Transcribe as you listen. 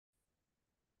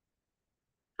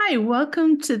Hi,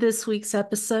 welcome to this week's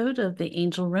episode of the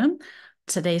Angel Room.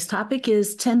 Today's topic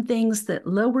is 10 things that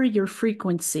lower your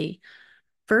frequency.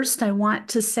 First, I want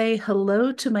to say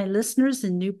hello to my listeners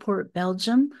in Newport,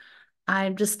 Belgium.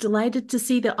 I'm just delighted to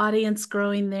see the audience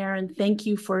growing there, and thank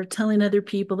you for telling other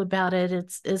people about it.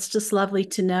 It's just lovely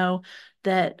to know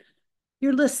that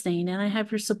you're listening and I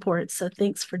have your support. So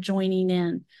thanks for joining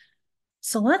in.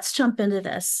 So let's jump into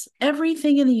this.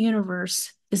 Everything in the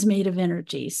universe is made of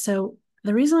energy. So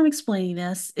the reason I'm explaining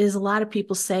this is a lot of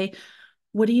people say,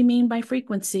 what do you mean by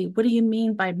frequency? What do you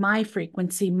mean by my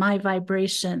frequency, my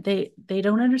vibration? They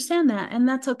don't understand that. And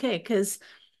that's okay, because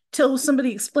till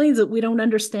somebody explains it, we don't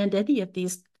understand any of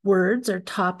these words or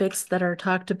topics that are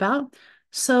talked about.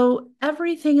 So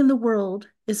everything in the world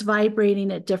is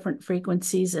vibrating at different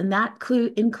frequencies, and that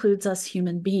includes us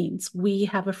human beings. We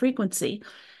have a frequency.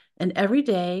 And every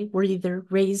day we're either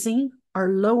raising or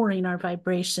lowering our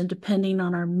vibration depending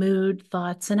on our mood,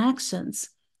 thoughts, and actions.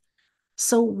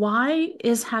 So, why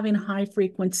is having high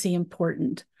frequency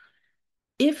important?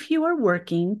 If you are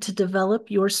working to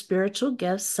develop your spiritual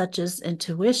gifts, such as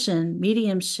intuition,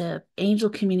 mediumship, angel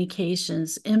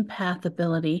communications, empath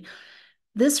ability,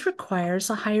 this requires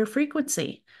a higher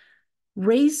frequency.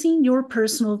 Raising your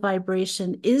personal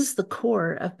vibration is the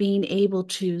core of being able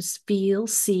to feel,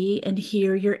 see, and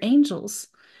hear your angels.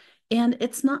 And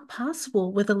it's not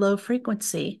possible with a low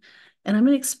frequency. And I'm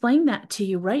going to explain that to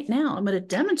you right now. I'm going to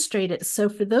demonstrate it. So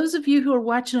for those of you who are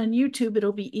watching on YouTube,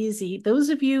 it'll be easy. Those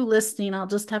of you listening, I'll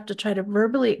just have to try to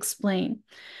verbally explain.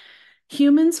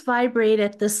 Humans vibrate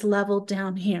at this level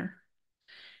down here.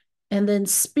 And then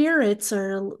spirits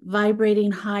are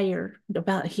vibrating higher,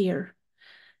 about here.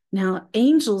 Now,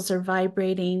 angels are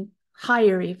vibrating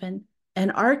higher even,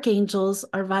 and archangels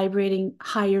are vibrating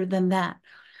higher than that.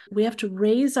 We have to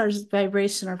raise our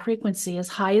vibration, our frequency as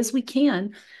high as we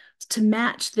can to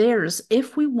match theirs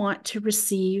if we want to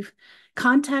receive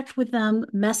contact with them,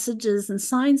 messages, and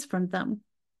signs from them.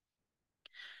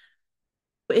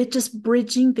 It's just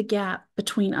bridging the gap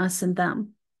between us and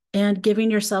them and giving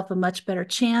yourself a much better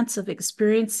chance of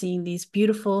experiencing these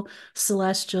beautiful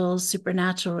celestial,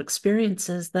 supernatural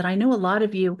experiences that I know a lot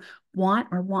of you want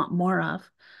or want more of.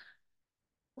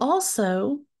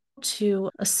 Also, to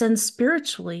ascend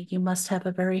spiritually, you must have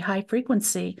a very high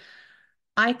frequency.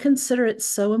 I consider it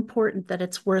so important that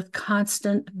it's worth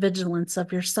constant vigilance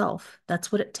of yourself.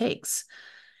 That's what it takes.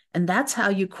 And that's how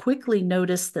you quickly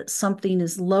notice that something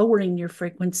is lowering your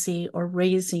frequency or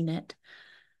raising it.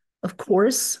 Of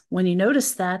course, when you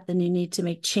notice that, then you need to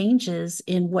make changes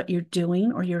in what you're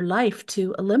doing or your life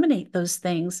to eliminate those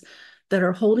things that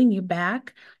are holding you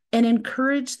back and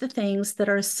encourage the things that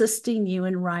are assisting you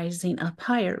in rising up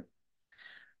higher.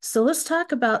 So let's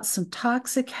talk about some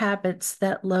toxic habits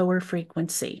that lower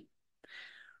frequency.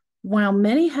 While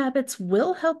many habits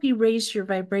will help you raise your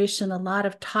vibration, a lot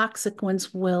of toxic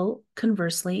ones will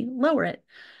conversely lower it.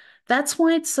 That's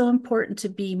why it's so important to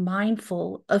be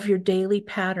mindful of your daily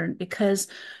pattern, because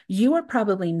you are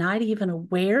probably not even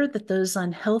aware that those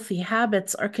unhealthy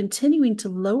habits are continuing to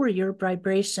lower your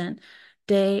vibration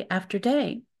day after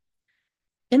day.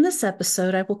 In this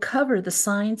episode, I will cover the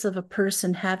signs of a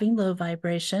person having low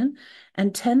vibration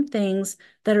and 10 things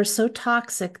that are so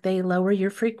toxic they lower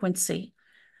your frequency.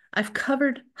 I've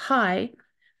covered high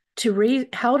to raise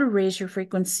how to raise your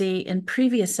frequency in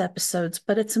previous episodes,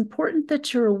 but it's important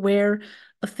that you're aware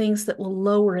of things that will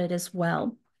lower it as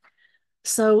well.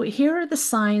 So here are the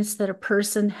signs that a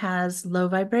person has low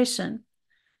vibration.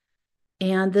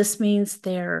 And this means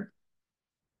they're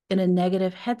in a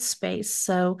negative headspace.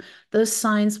 So those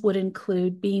signs would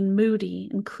include being moody,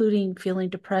 including feeling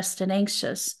depressed and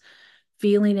anxious,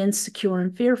 feeling insecure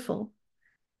and fearful,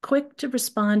 quick to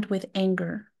respond with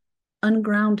anger,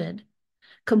 ungrounded,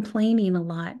 complaining a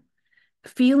lot,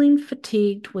 feeling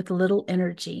fatigued with little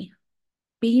energy,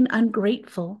 being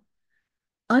ungrateful,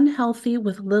 unhealthy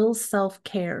with little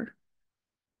self-care,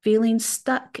 feeling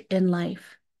stuck in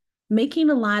life, making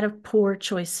a lot of poor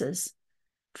choices,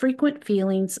 frequent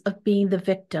feelings of being the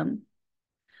victim.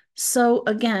 So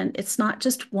again, it's not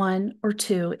just one or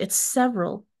two, it's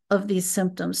several of these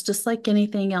symptoms, just like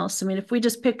anything else. I mean, if we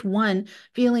just picked one,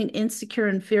 feeling insecure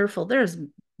and fearful, there's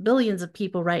billions of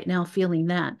people right now feeling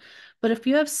that. But if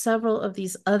you have several of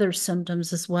these other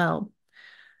symptoms as well,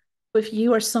 if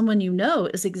you or someone you know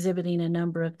is exhibiting a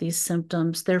number of these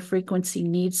symptoms, their frequency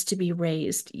needs to be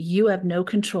raised. You have no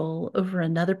control over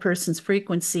another person's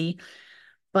frequency,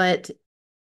 but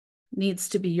needs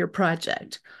to be your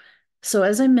project. So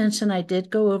as I mentioned, I did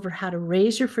go over how to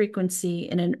raise your frequency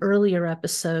in an earlier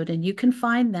episode, and you can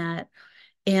find that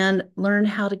and learn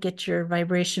how to get your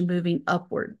vibration moving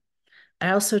upward.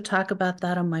 I also talk about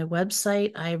that on my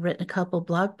website. I've written a couple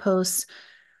blog posts,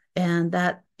 and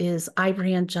that is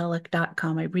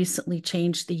ivoryangelic.com. I recently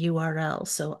changed the URL,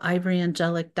 so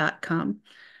ivoryangelic.com.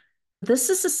 This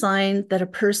is a sign that a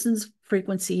person's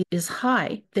frequency is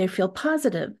high. They feel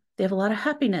positive. They have a lot of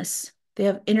happiness. They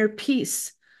have inner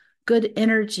peace, good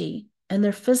energy, and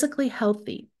they're physically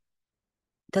healthy.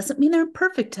 Doesn't mean they're in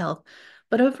perfect health,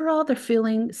 but overall they're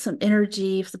feeling some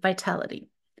energy, some vitality.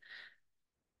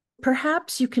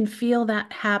 Perhaps you can feel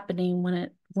that happening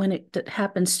when it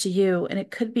happens to you, and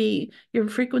it could be your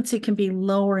frequency can be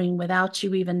lowering without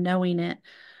you even knowing it.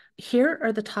 Here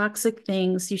are the toxic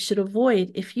things you should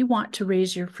avoid if you want to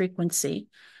raise your frequency.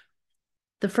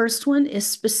 The first one is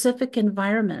specific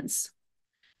environments.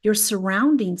 Your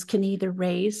surroundings can either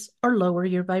raise or lower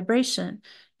your vibration.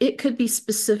 It could be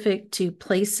specific to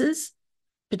places,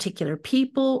 particular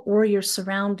people, or your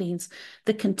surroundings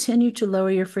that continue to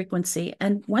lower your frequency.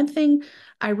 And one thing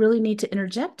I really need to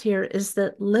interject here is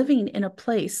that living in a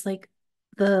place like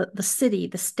the city,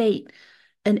 the state,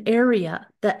 an area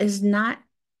that is not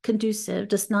conducive,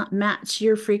 does not match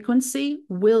your frequency,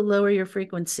 will lower your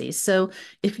frequency. So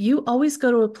if you always go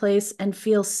to a place and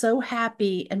feel so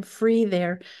happy and free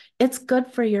there, it's good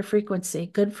for your frequency,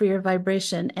 good for your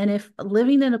vibration. And if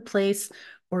living in a place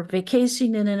or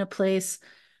vacationing in a place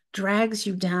drags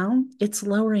you down, it's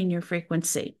lowering your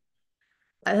frequency.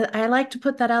 I like to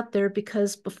put that out there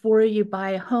because before you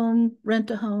buy a home, rent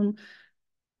a home,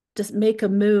 just make a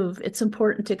move, it's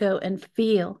important to go and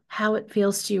feel how it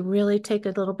feels to you. Really take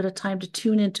a little bit of time to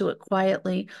tune into it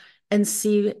quietly and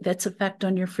see its effect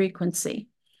on your frequency.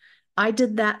 I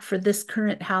did that for this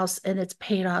current house and it's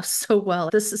paid off so well.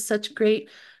 This is such great,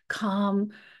 calm,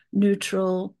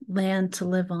 neutral land to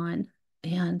live on.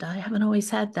 And I haven't always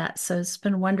had that. So it's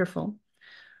been wonderful.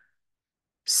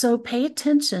 So pay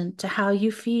attention to how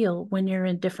you feel when you're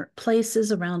in different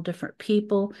places around different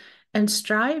people, and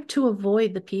strive to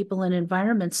avoid the people and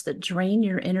environments that drain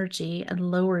your energy and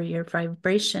lower your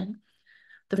vibration.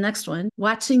 The next one,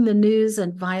 watching the news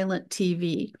and violent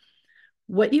TV.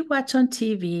 What you watch on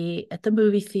TV, at the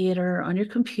movie theater, on your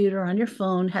computer, on your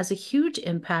phone has a huge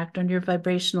impact on your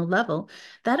vibrational level.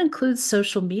 That includes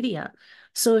social media.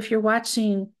 So if you're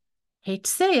watching, hate to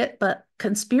say it, but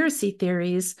conspiracy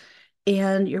theories,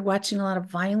 and you're watching a lot of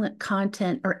violent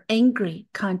content or angry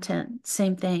content,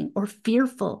 same thing, or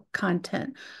fearful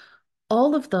content,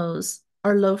 all of those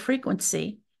are low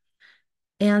frequency.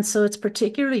 And so it's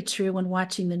particularly true when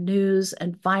watching the news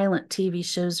and violent TV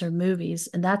shows or movies.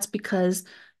 And that's because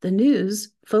the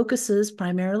news focuses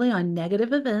primarily on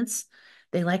negative events.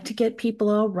 They like to get people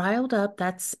all riled up.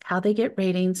 That's how they get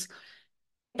ratings.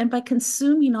 And by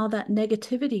consuming all that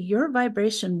negativity, your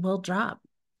vibration will drop.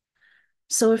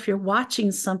 So if you're watching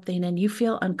something and you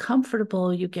feel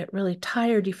uncomfortable, you get really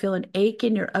tired, you feel an ache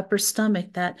in your upper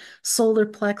stomach, that solar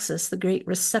plexus, the great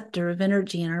receptor of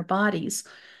energy in our bodies,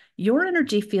 your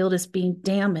energy field is being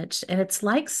damaged. And it's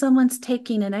like someone's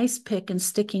taking an ice pick and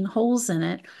sticking holes in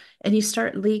it, and you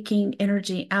start leaking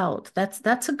energy out.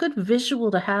 That's a good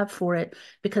visual to have for it,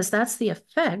 because that's the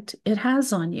effect it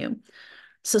has on you.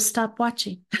 So stop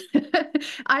watching.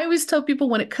 I always tell people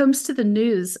when it comes to the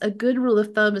news, a good rule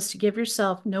of thumb is to give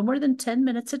yourself no more than 10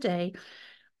 minutes a day.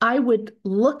 I would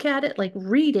look at it, like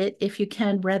read it if you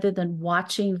can, rather than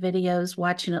watching videos,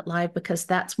 watching it live, because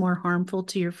that's more harmful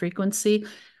to your frequency.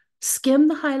 Skim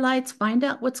the highlights, find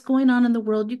out what's going on in the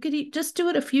world. You could just do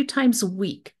it a few times a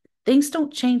week. Things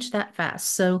don't change that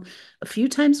fast. So a few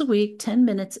times a week, 10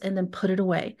 minutes, and then put it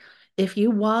away. If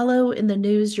you wallow in the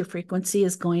news, your frequency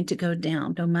is going to go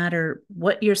down, no matter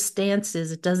what your stance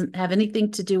is. It doesn't have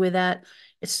anything to do with that.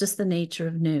 It's just the nature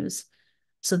of news.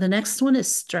 So the next one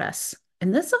is stress.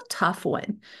 And this is a tough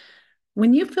one.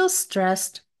 When you feel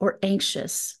stressed or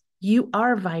anxious, you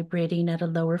are vibrating at a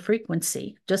lower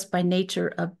frequency just by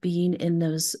nature of being in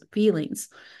those feelings.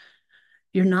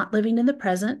 You're not living in the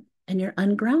present and you're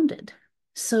ungrounded.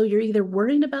 So you're either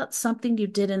worrying about something you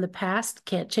did in the past,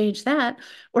 can't change that,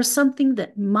 or something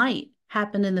that might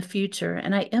happen in the future.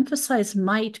 And I emphasize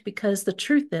might because the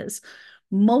truth is,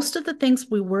 most of the things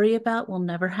we worry about will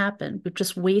never happen. We're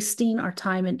just wasting our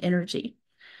time and energy.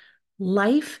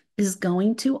 Life is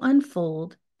going to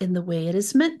unfold in the way it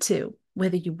is meant to,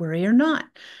 whether you worry or not.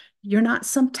 You're not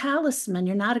some talisman.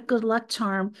 You're not a good luck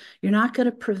charm. You're not going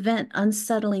to prevent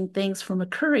unsettling things from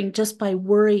occurring just by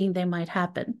worrying they might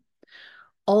happen.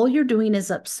 All you're doing is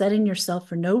upsetting yourself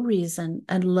for no reason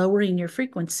and lowering your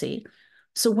frequency.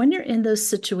 So when you're in those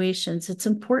situations, it's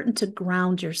important to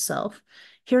ground yourself.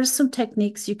 Here's some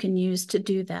techniques you can use to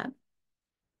do that.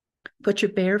 Put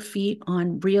your bare feet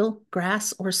on real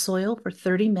grass or soil for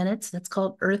 30 minutes. That's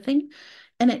called earthing.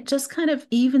 And it just kind of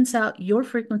evens out your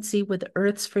frequency with the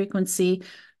Earth's frequency.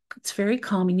 It's very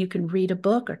calming. You can read a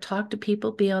book or talk to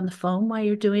people, be on the phone while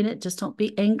you're doing it. Just don't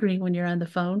be angry when you're on the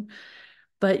phone,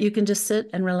 but you can just sit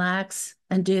and relax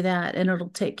and do that, and it'll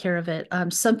take care of it.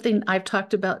 Something I've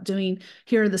talked about doing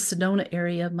here in the Sedona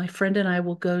area, my friend and I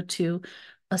will go to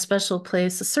a special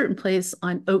place, a certain place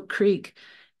on Oak Creek,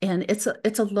 and it's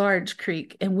a large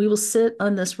creek, and we will sit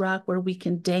on this rock where we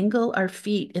can dangle our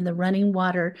feet in the running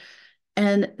water,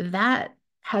 and that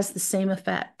has the same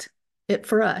effect. It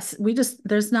for us, we just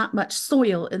there's not much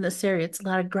soil in this area. It's a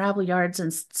lot of gravel yards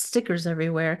and stickers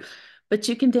everywhere, but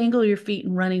you can dangle your feet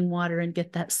in running water and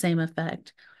get that same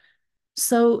effect.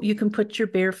 So you can put your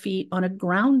bare feet on a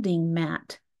grounding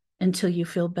mat until you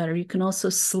feel better. You can also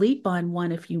sleep on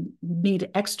one if you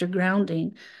need extra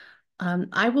grounding.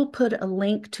 I will put a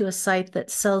link to a site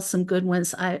that sells some good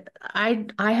ones. I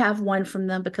have one from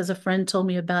them because a friend told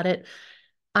me about it.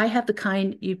 I have the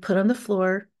kind you put on the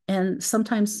floor, and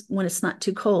sometimes when it's not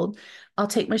too cold, I'll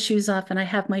take my shoes off and I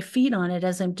have my feet on it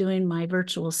as I'm doing my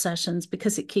virtual sessions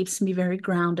because it keeps me very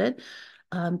grounded.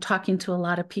 Talking to a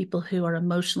lot of people who are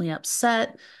emotionally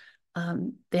upset.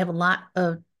 They have a lot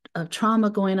of trauma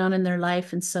going on in their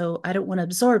life. And so I don't want to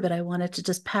absorb it. I want it to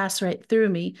just pass right through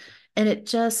me. And it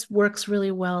just works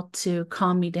really well to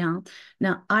calm me down.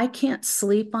 Now, I can't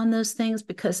sleep on those things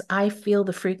because I feel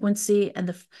the frequency and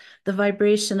the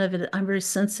vibration of it. I'm very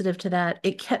sensitive to that.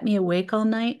 It kept me awake all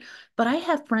night, but I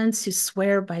have friends who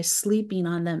swear by sleeping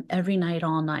on them every night,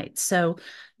 all night. So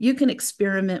you can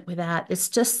experiment with that. It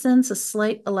just sends a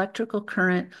slight electrical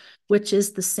current, which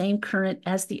is the same current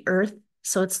as the earth.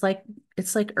 So it's like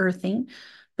earthing,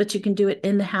 but you can do it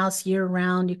in the house year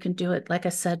round. You can do it, like I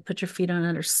said, put your feet on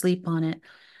it or sleep on it.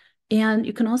 And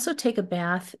you can also take a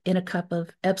bath in a cup of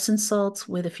Epsom salts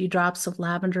with a few drops of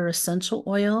lavender essential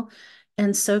oil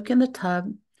and soak in the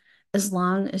tub as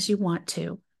long as you want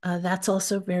to. That's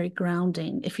also very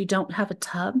grounding. If you don't have a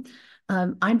tub,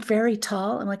 I'm very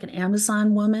tall. I'm like an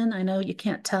Amazon woman. I know you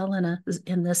can't tell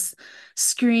in this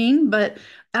screen, but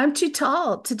I'm too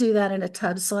tall to do that in a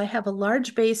tub. So I have a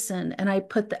large basin, and I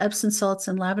put the Epsom salts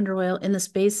and lavender oil in this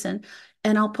basin,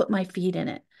 and I'll put my feet in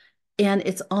it. And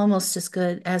it's almost as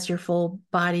good as your full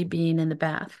body being in the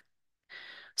bath.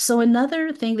 So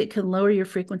another thing that can lower your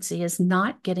frequency is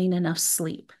not getting enough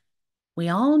sleep. We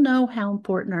all know how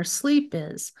important our sleep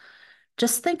is.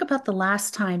 Just think about the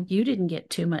last time you didn't get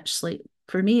too much sleep.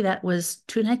 For me, that was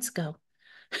 2 nights ago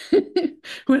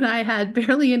when I had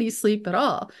barely any sleep at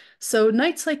all. So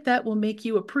nights like that will make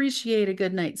you appreciate a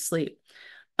good night's sleep.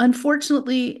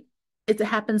 Unfortunately, it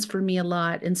happens for me a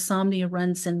lot. Insomnia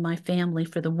runs in my family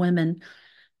for the women.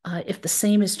 If the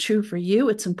same is true for you,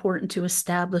 it's important to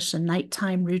establish a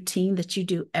nighttime routine that you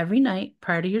do every night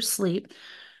prior to your sleep.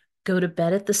 Go to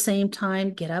bed at the same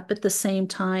time, get up at the same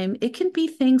time. It can be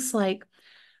things like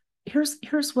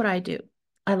here's what I do.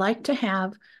 I like to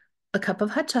have a cup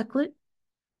of hot chocolate.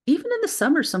 Even in the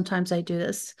summer, sometimes I do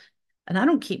this, and I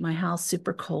don't keep my house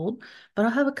super cold, but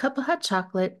I'll have a cup of hot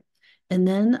chocolate, and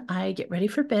then I get ready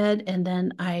for bed, and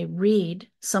then I read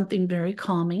something very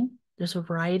calming. There's a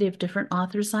variety of different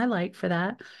authors I like for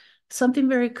that. Something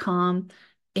very calm.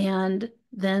 And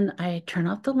then I turn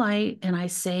off the light and I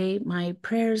say my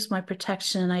prayers, my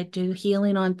protection. I do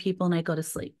healing on people and I go to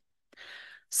sleep.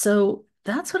 So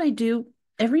that's what I do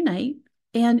every night.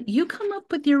 And you come up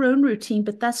with your own routine,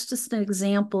 but that's just an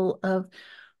example of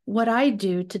what I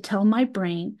do to tell my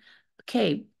brain,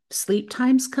 okay, sleep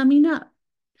time's coming up.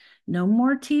 No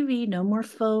more TV, no more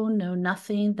phone, no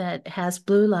nothing that has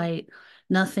blue light,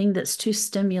 nothing that's too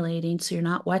stimulating. So you're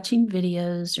not watching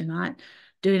videos, you're not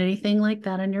doing anything like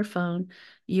that on your phone.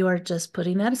 You are just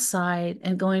putting that aside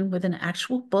and going with an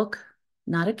actual book,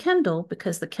 not a Kindle,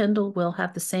 because the Kindle will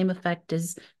have the same effect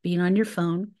as being on your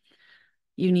phone.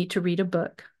 You need to read a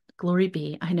book. Glory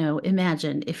be. I know.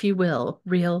 Imagine, if you will,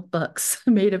 real books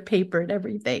made of paper and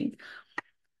everything.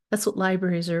 That's what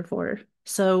libraries are for.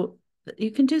 So you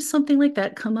can do something like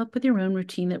that. Come up with your own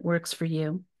routine that works for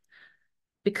you.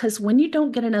 Because when you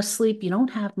don't get enough sleep, you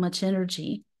don't have much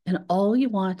energy. And all you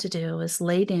want to do is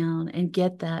lay down and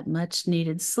get that much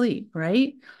needed sleep,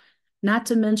 right? Not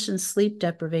to mention sleep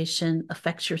deprivation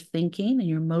affects your thinking and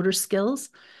your motor skills.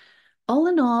 All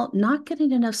in all, not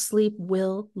getting enough sleep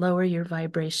will lower your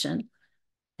vibration.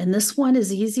 And this one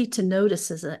is easy to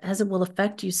notice as it will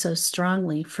affect you so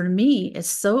strongly. For me, it's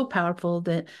so powerful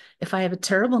that if I have a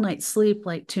terrible night's sleep,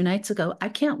 like 2 nights ago, I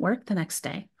can't work the next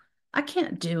day. I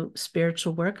can't do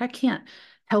spiritual work. I can't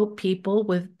help people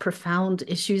with profound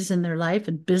issues in their life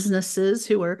and businesses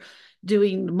who are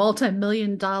doing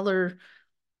multi-million-dollar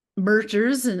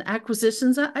mergers and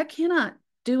acquisitions. I cannot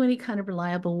do any kind of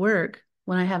reliable work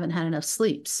when I haven't had enough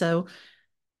sleep. So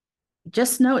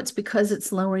just know it's because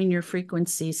it's lowering your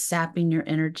frequency, sapping your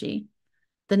energy.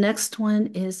 The next one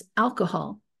is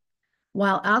alcohol.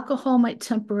 While alcohol might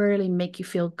temporarily make you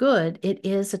feel good, it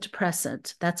is a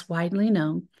depressant. That's widely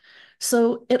known.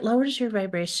 So it lowers your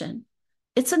vibration.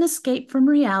 It's an escape from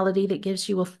reality that gives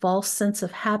you a false sense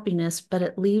of happiness, but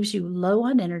it leaves you low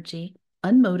on energy,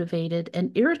 unmotivated,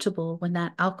 and irritable when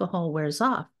that alcohol wears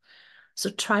off. So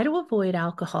try to avoid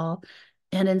alcohol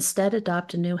and instead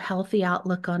adopt a new healthy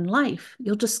outlook on life.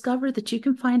 You'll discover that you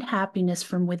can find happiness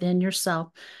from within yourself.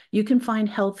 You can find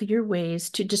healthier ways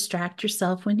to distract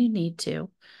yourself when you need to.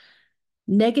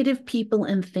 Negative people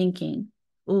and thinking.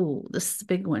 Ooh, this is a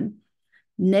big one.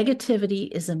 Negativity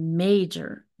is a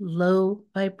major low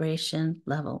vibration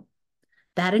level.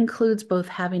 That includes both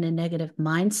having a negative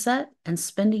mindset and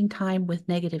spending time with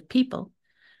negative people.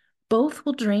 Both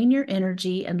will drain your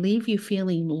energy and leave you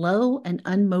feeling low and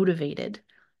unmotivated.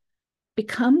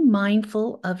 Become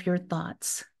mindful of your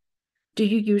thoughts. Do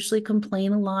you usually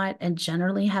complain a lot and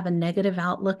generally have a negative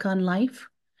outlook on life?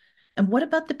 And what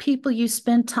about the people you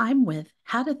spend time with?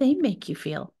 How do they make you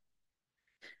feel?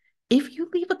 If you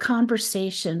leave a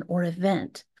conversation or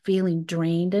event feeling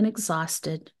drained and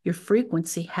exhausted, your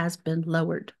frequency has been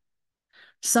lowered.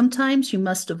 Sometimes you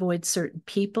must avoid certain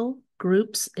people,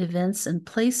 groups, events, and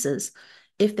places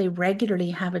if they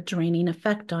regularly have a draining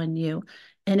effect on you.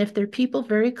 And if they're people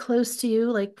very close to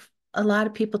you, like a lot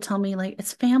of people tell me, like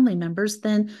it's family members,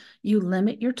 then you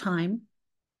limit your time,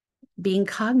 being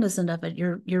cognizant of it.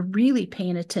 You're really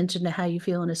paying attention to how you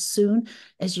feel. And as soon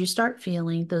as you start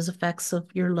feeling those effects of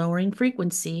your lowering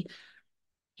frequency,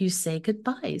 you say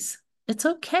goodbyes. It's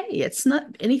okay. It's not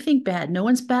anything bad. No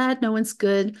one's bad. No one's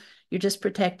good. You're just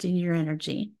protecting your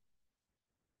energy.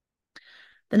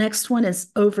 The next one is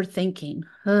overthinking.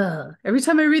 Ugh. Every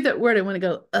time I read that word, I want to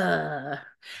go,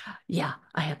 yeah,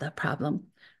 I have that problem.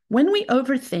 When we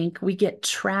overthink, we get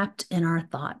trapped in our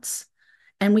thoughts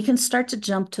and we can start to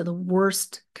jump to the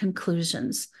worst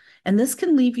conclusions. And this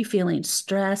can leave you feeling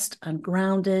stressed,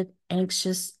 ungrounded,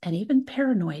 anxious, and even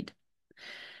paranoid.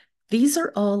 These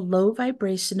are all low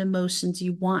vibration emotions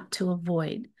you want to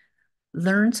avoid.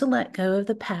 Learn to let go of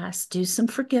the past, do some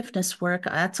forgiveness work.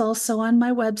 That's also on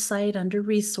my website under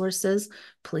resources.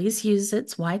 Please use it.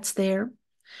 It's why it's there.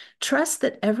 Trust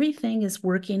that everything is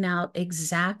working out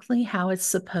exactly how it's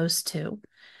supposed to.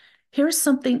 Here's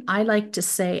something I like to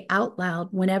say out loud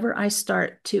whenever I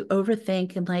start to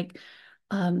overthink and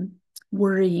um,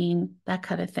 worrying, that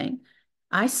kind of thing.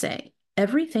 I say,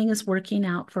 everything is working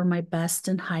out for my best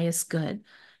and highest good.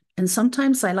 And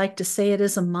sometimes I like to say it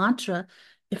as a mantra.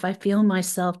 If I feel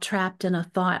myself trapped in a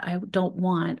thought I don't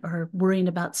want or worrying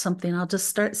about something, I'll just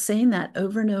start saying that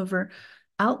over and over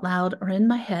out loud or in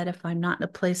my head if I'm not in a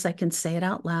place I can say it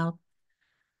out loud.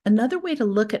 Another way to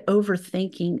look at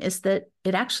overthinking is that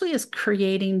it actually is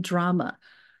creating drama.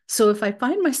 So if I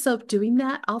find myself doing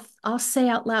that, I'll say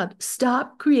out loud,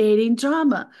 stop creating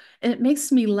drama. And it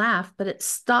makes me laugh, but it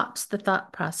stops the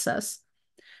thought process.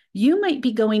 You might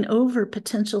be going over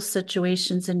potential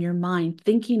situations in your mind,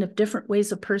 thinking of different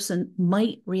ways a person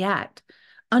might react.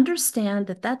 Understand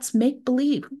that that's make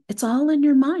believe. It's all in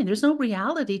your mind. There's no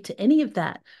reality to any of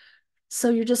that.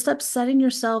 So you're just upsetting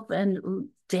yourself and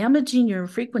damaging your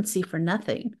frequency for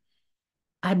nothing.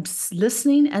 I'm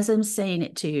listening as I'm saying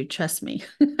it to you. Trust me.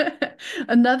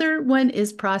 Another one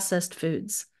is processed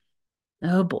foods.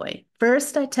 Oh boy.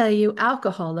 First, I tell you,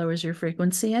 alcohol lowers your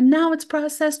frequency, and now it's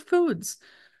processed foods.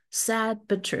 Sad,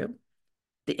 but true.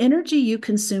 The energy you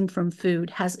consume from food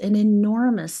has an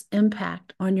enormous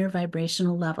impact on your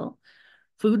vibrational level.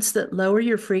 Foods that lower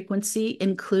your frequency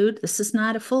include, this is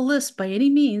not a full list by any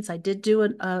means. I did do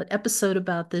an episode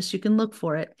about this. You can look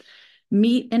for it.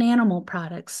 Meat and animal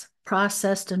products,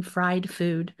 processed and fried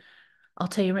food. I'll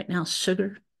tell you right now,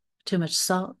 sugar, too much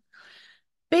salt.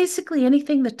 Basically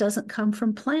anything that doesn't come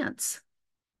from plants.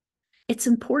 It's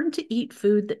important to eat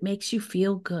food that makes you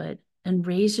feel good and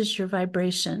raises your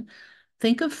vibration.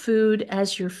 Think of food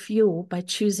as your fuel by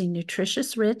choosing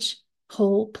nutritious, rich,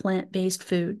 whole plant-based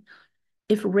food.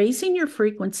 If raising your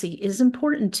frequency is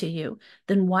important to you,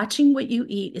 then watching what you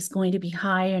eat is going to be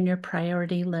high on your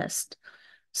priority list.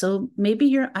 So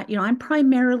maybe I'm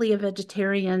primarily a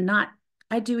vegetarian,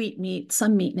 I do eat meat,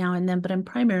 some meat now and then, but I'm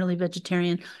primarily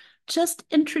vegetarian. Just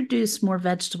introduce more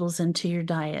vegetables into your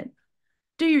diet.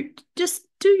 Just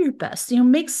do your best.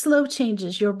 Make slow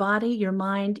changes. Your body, your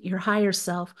mind, your higher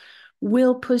self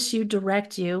will push you,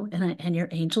 direct you, and your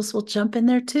angels will jump in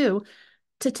there too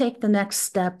to take the next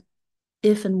step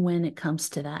if and when it comes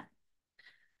to that.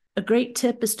 A great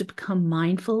tip is to become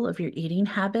mindful of your eating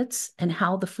habits and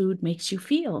how the food makes you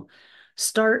feel.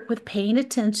 Start with paying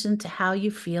attention to how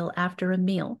you feel after a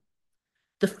meal.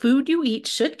 The food you eat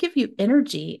should give you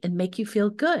energy and make you feel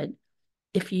good.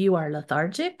 If you are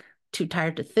lethargic, too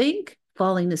tired to think,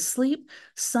 falling asleep,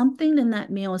 something in that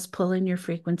meal is pulling your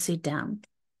frequency down.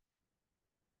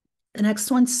 The next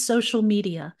one's social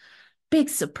media. Big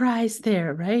surprise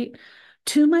there, right?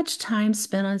 Too much time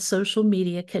spent on social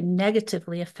media can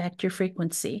negatively affect your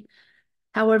frequency.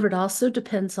 However, it also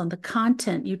depends on the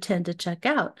content you tend to check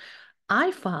out.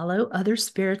 I follow other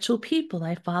spiritual people.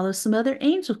 I follow some other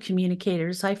angel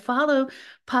communicators. I follow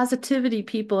positivity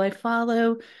people. I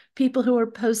follow people who are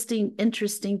posting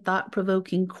interesting, thought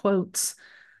provoking quotes.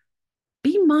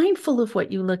 Be mindful of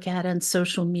what you look at on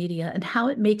social media and how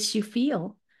it makes you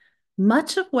feel.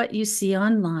 Much of what you see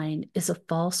online is a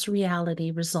false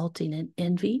reality resulting in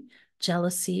envy,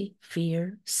 jealousy,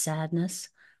 fear, sadness.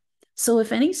 So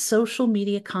if any social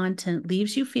media content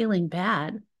leaves you feeling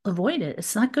bad, avoid it.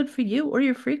 It's not good for you or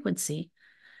your frequency.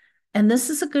 And this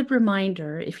is a good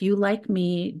reminder. If you, like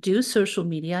me, do social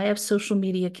media, I have social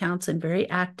media accounts. I'm very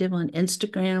active on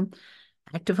Instagram,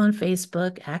 active on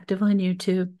Facebook, active on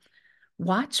YouTube.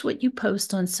 Watch what you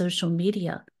post on social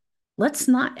media. Let's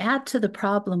not add to the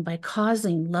problem by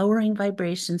causing lowering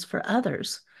vibrations for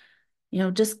others.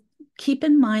 Just keep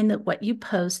in mind that what you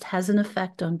post has an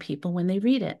effect on people when they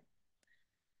read it.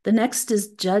 The next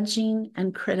is judging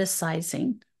and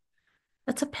criticizing.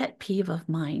 That's a pet peeve of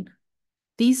mine.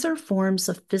 These are forms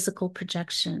of physical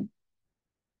projection.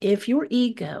 If your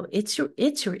ego, it's your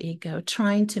ego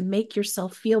trying to make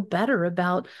yourself feel better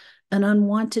about an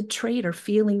unwanted trait or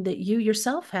feeling that you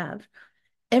yourself have.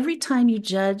 Every time you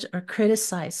judge or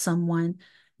criticize someone,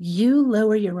 you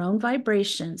lower your own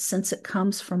vibration since it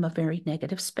comes from a very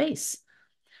negative space.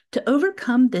 To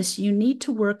overcome this, you need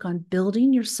to work on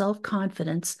building your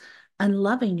self-confidence and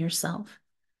loving yourself.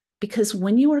 Because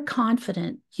when you are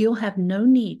confident, you'll have no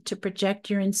need to project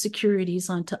your insecurities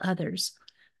onto others.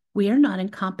 We are not in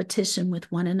competition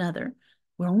with one another.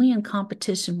 We're only in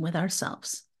competition with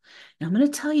ourselves. Now, I'm going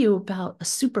to tell you about a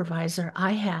supervisor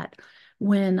I had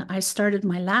when I started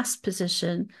my last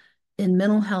position in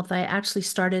mental health. I actually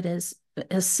started as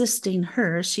assisting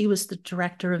her. She was the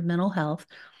director of mental health,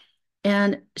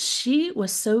 and she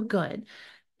was so good.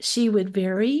 She would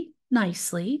very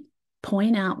nicely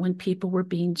point out when people were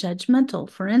being judgmental.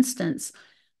 For instance,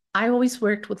 I always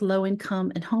worked with low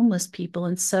income and homeless people.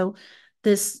 And so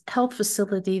this health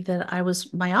facility that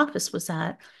my office was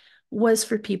at was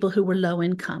for people who were low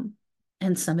income,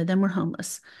 and some of them were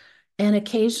homeless. And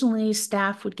occasionally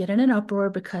staff would get in an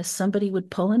uproar because somebody would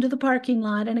pull into the parking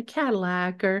lot in a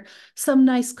Cadillac or some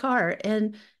nice car.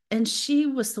 And she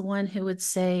was the one who would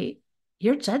say,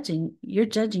 you're judging, you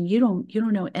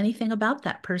don't know anything about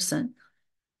that person.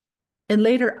 And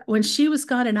later, when she was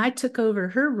gone and I took over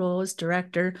her role as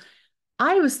director,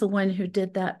 I was the one who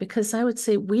did that because I would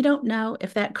say, we don't know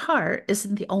if that car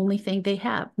isn't the only thing they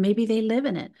have. Maybe they live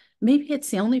in it. Maybe it's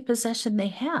the only possession they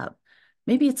have.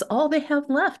 Maybe it's all they have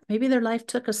left. Maybe their life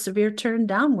took a severe turn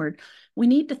downward. We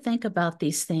need to think about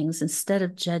these things instead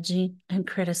of judging and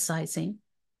criticizing.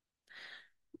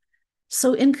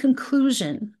 So in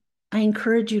conclusion, I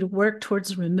encourage you to work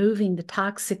towards removing the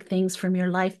toxic things from your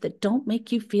life that don't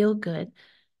make you feel good,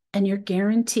 and you're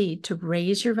guaranteed to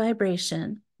raise your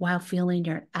vibration while feeling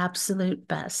your absolute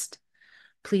best.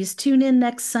 Please tune in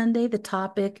next Sunday. The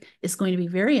topic is going to be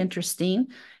very interesting.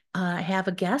 I have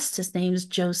a guest. His name is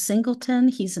Joe Singleton.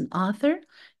 He's an author,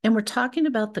 and we're talking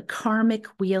about the karmic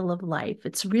wheel of life.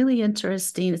 It's really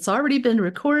interesting. It's already been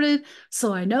recorded,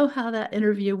 so I know how that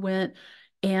interview went,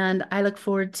 and I look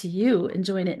forward to you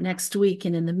enjoying it next week.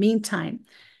 And in the meantime,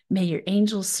 may your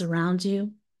angels surround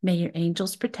you. May your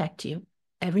angels protect you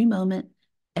every moment,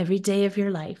 every day of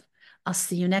your life. I'll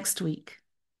see you next week.